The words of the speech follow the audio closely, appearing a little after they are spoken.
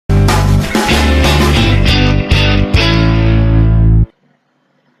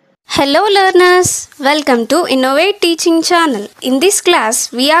Hello learners, welcome to INNOVATE teaching channel. In this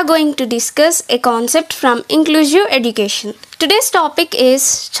class, we are going to discuss a concept from inclusive education. Today's topic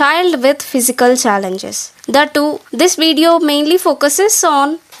is child with physical challenges. This video mainly focuses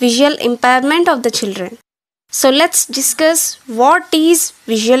on visual impairment of the children. So let's discuss what is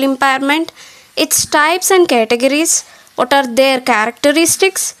visual impairment, its types and categories, what are their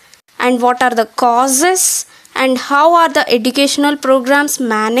characteristics, and what are the causes, and how are the educational programs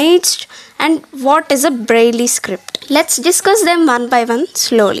managed, and what is a Braille script. Let's discuss them one by one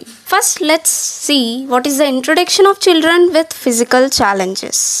slowly. First, let's see what is the introduction of children with physical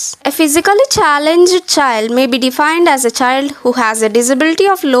challenges. A physically challenged child may be defined as a child who has a disability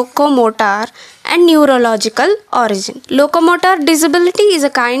of locomotor and neurological origin. Locomotor disability is a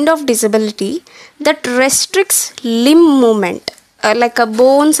kind of disability that restricts limb movement, like a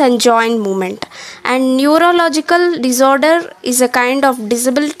bones and joint movement, and neurological disorder is a kind of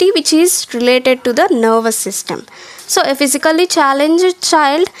disability which is related to the nervous system. So a physically challenged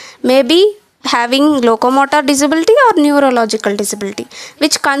child may be having locomotor disability or neurological disability,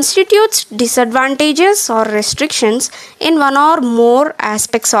 which constitutes disadvantages or restrictions in one or more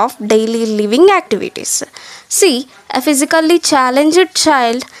aspects of daily living activities. See, a physically challenged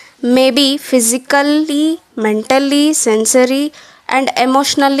child may be physically, mentally, sensory and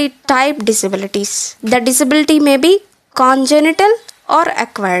emotionally type disabilities. The disability may be congenital or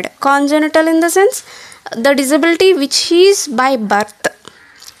acquired. Congenital in the sense the disability which is by birth,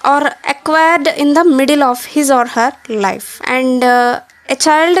 or acquired in the middle of his or her life. And a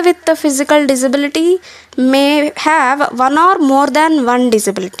child with a physical disability may have one or more than one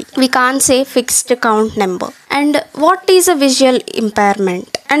disability. We can't say fixed count number. And what is a visual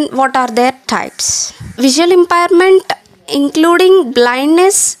impairment and what are their types? Visual impairment including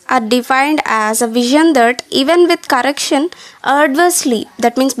blindness are defined as a vision that, even with correction, adversely,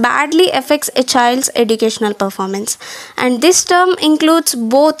 that means badly, affects a child's educational performance. And this term includes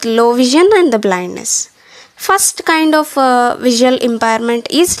both low vision and the blindness. First kind of visual impairment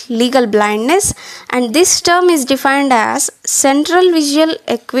is legal blindness, and this term is defined as central visual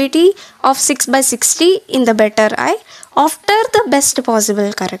acuity of 6/60 in the better eye after the best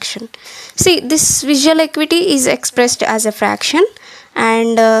possible correction. See, this visual acuity is expressed as a fraction,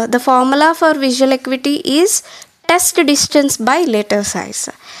 and the formula for visual acuity is test distance by letter size.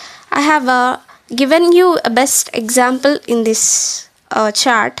 I have given you a best example in this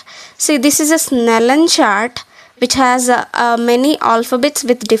chart. See, this is a Snellen chart which has many alphabets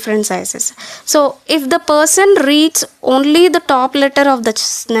with different sizes. So if the person reads only the top letter of the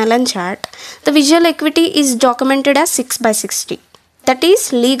Snellen chart, the visual acuity is documented as 6/60. That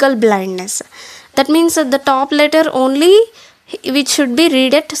is legal blindness. That means that the top letter only, which should be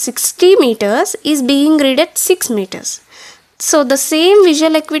read at 60 meters, is being read at 6 meters. So the same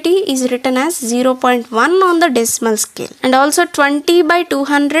visual acuity is written as 0.1 on the decimal scale, and also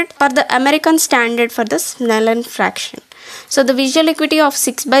 20/200 for the American standard for the Snellen fraction. So the visual acuity of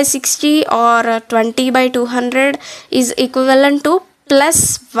 6/60 or 20/200 is equivalent to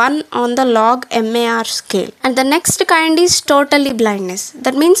 +1 on the log MAR scale. And the next kind is totally blindness.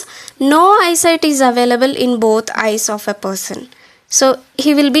 That means no eyesight is available in both eyes of a person. So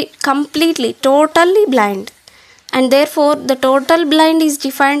he will be completely, totally blind. And therefore the total blind is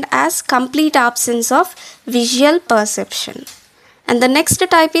defined as complete absence of visual perception. And the next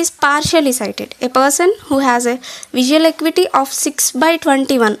type is partially sighted. A person who has a visual acuity of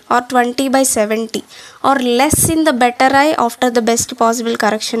 6/21 or 20/70 or less in the better eye after the best possible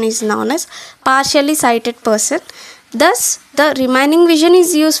correction is known as partially sighted person. Thus the remaining vision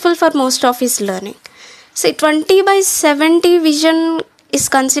is useful for most of his learning. See, 20/70 vision is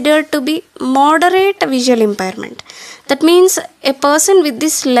considered to be moderate visual impairment. That means a person with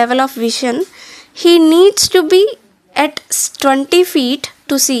this level of vision, he needs to be at 20 feet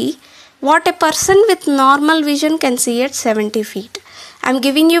to see what a person with normal vision can see at 70 feet. I am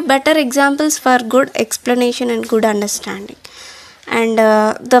giving you better examples for good explanation and good understanding. And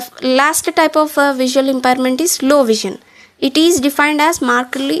the last type of visual impairment is low vision. It is defined as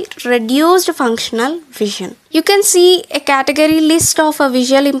markedly reduced functional vision. You can see a category list of a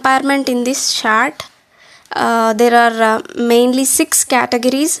visual impairment in this chart. There are mainly 6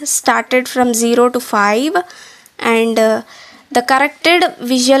 categories started from 0 to 5, and the corrected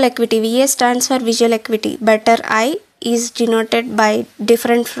visual acuity, VA stands for visual acuity, better eye, is denoted by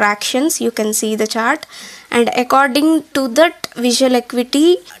different fractions. You can see the chart, and according to that visual acuity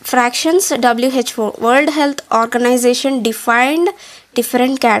fractions, WHO, World Health Organization, defined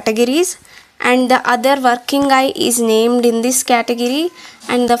different categories, and the other working eye is named in this category,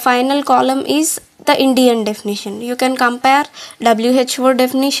 and the final column is the Indian definition. You can compare WHO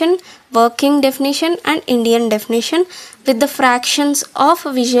definition, working definition and Indian definition with the fractions of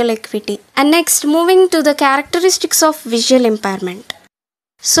visual acuity. And next, moving to the characteristics of visual impairment.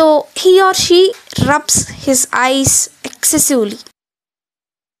 So he or she rubs his eyes excessively.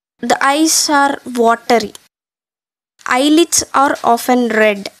 The eyes are watery. Eyelids are often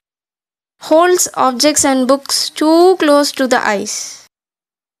red. Holds objects and books too close to the eyes.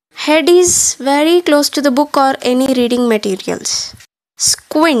 Head is very close to the book or any reading materials.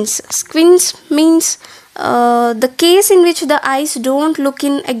 Squints. Squints means the case in which the eyes don't look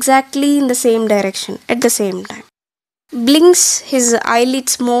in exactly in the same direction at the same time. Blinks his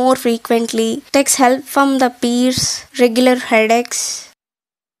eyelids more frequently. Takes help from the peers. Regular headaches.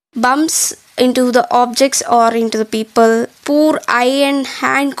 Bumps into the objects or into the people. Poor eye and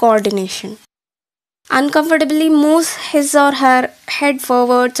hand coordination. Uncomfortably moves his or her head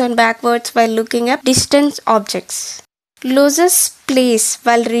forwards and backwards while looking at distant objects. Loses place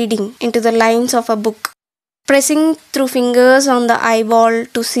while reading into the lines of a book. Pressing through fingers on the eyeball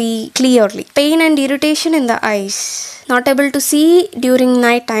to see clearly. Pain and irritation in the eyes. Not able to see during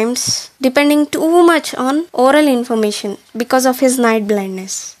night times. Depending too much on oral information because of his night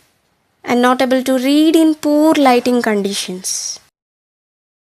blindness. And not able to read in poor lighting conditions.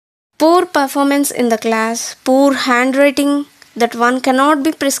 Poor performance in the class, poor handwriting that one cannot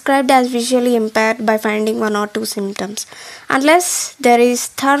be prescribed as visually impaired by finding one or two symptoms unless there is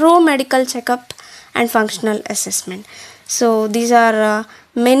thorough medical checkup and functional assessment. So these are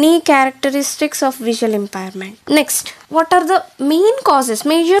many characteristics of visual impairment. Next, what are the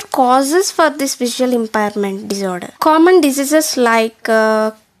major causes for this visual impairment disorder? Common diseases like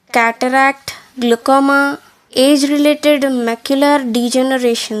cataract, glaucoma, age-related macular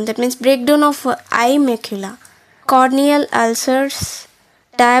degeneration, that means breakdown of eye macula, corneal ulcers,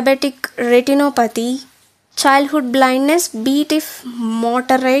 diabetic retinopathy, childhood blindness, be it if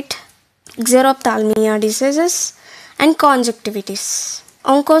moderate, xerophthalmia diseases, and conjunctivitis.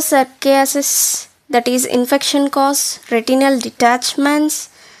 Onchocerciasis, that is infection cause, retinal detachments,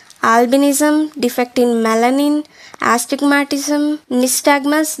 albinism, defect in melanin, astigmatism,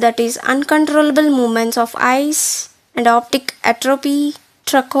 nystagmus, that is uncontrollable movements of eyes, and optic atrophy,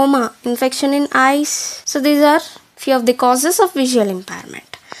 trachoma, infection in eyes. So these are few of the causes of visual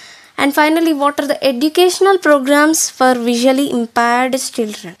impairment. And finally, what are the educational programs for visually impaired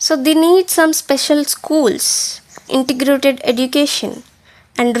children? So they need some special schools, integrated education,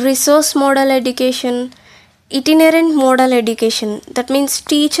 and resource model education, itinerant model education. That means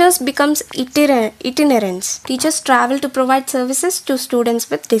teachers becomes itinerants. Teachers travel to provide services to students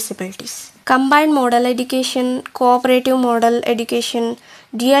with disabilities. Combined model education, cooperative model education,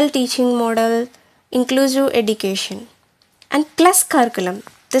 dual teaching model, inclusive education, and plus curriculum.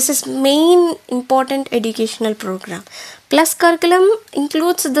 This is main important educational program. Plus curriculum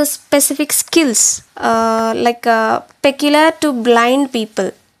includes the specific skills peculiar to blind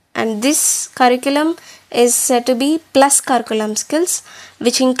people, and this curriculum is said to be plus curriculum skills,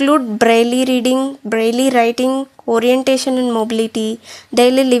 which include braille reading, braille writing, orientation and mobility,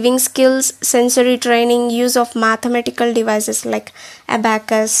 daily living skills, sensory training, use of mathematical devices like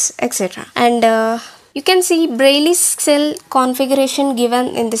abacus, etc. And you can see braille cell configuration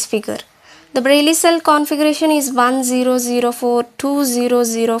given in this figure. The braille cell configuration is 1004,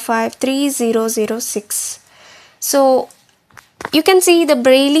 2005, 3006. So you can see the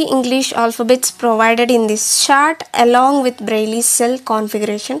Braille English alphabets provided in this chart along with Braille cell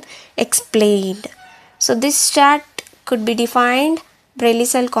configuration explained. So this chart could be defined Braille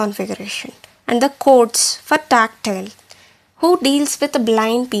cell configuration and the codes for tactile. Who deals with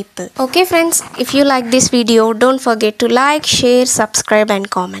blind people? Okay friends, if you like this video, don't forget to like, share, subscribe and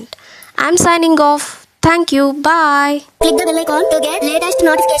comment. I'm signing off. Thank you. Bye. Click the bell icon to get latest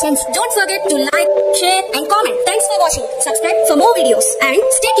notifications. Don't forget to like, share and comment. Thanks for watching. Subscribe for more videos and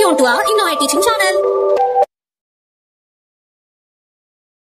stay tuned to our INNOVATE teaching channel.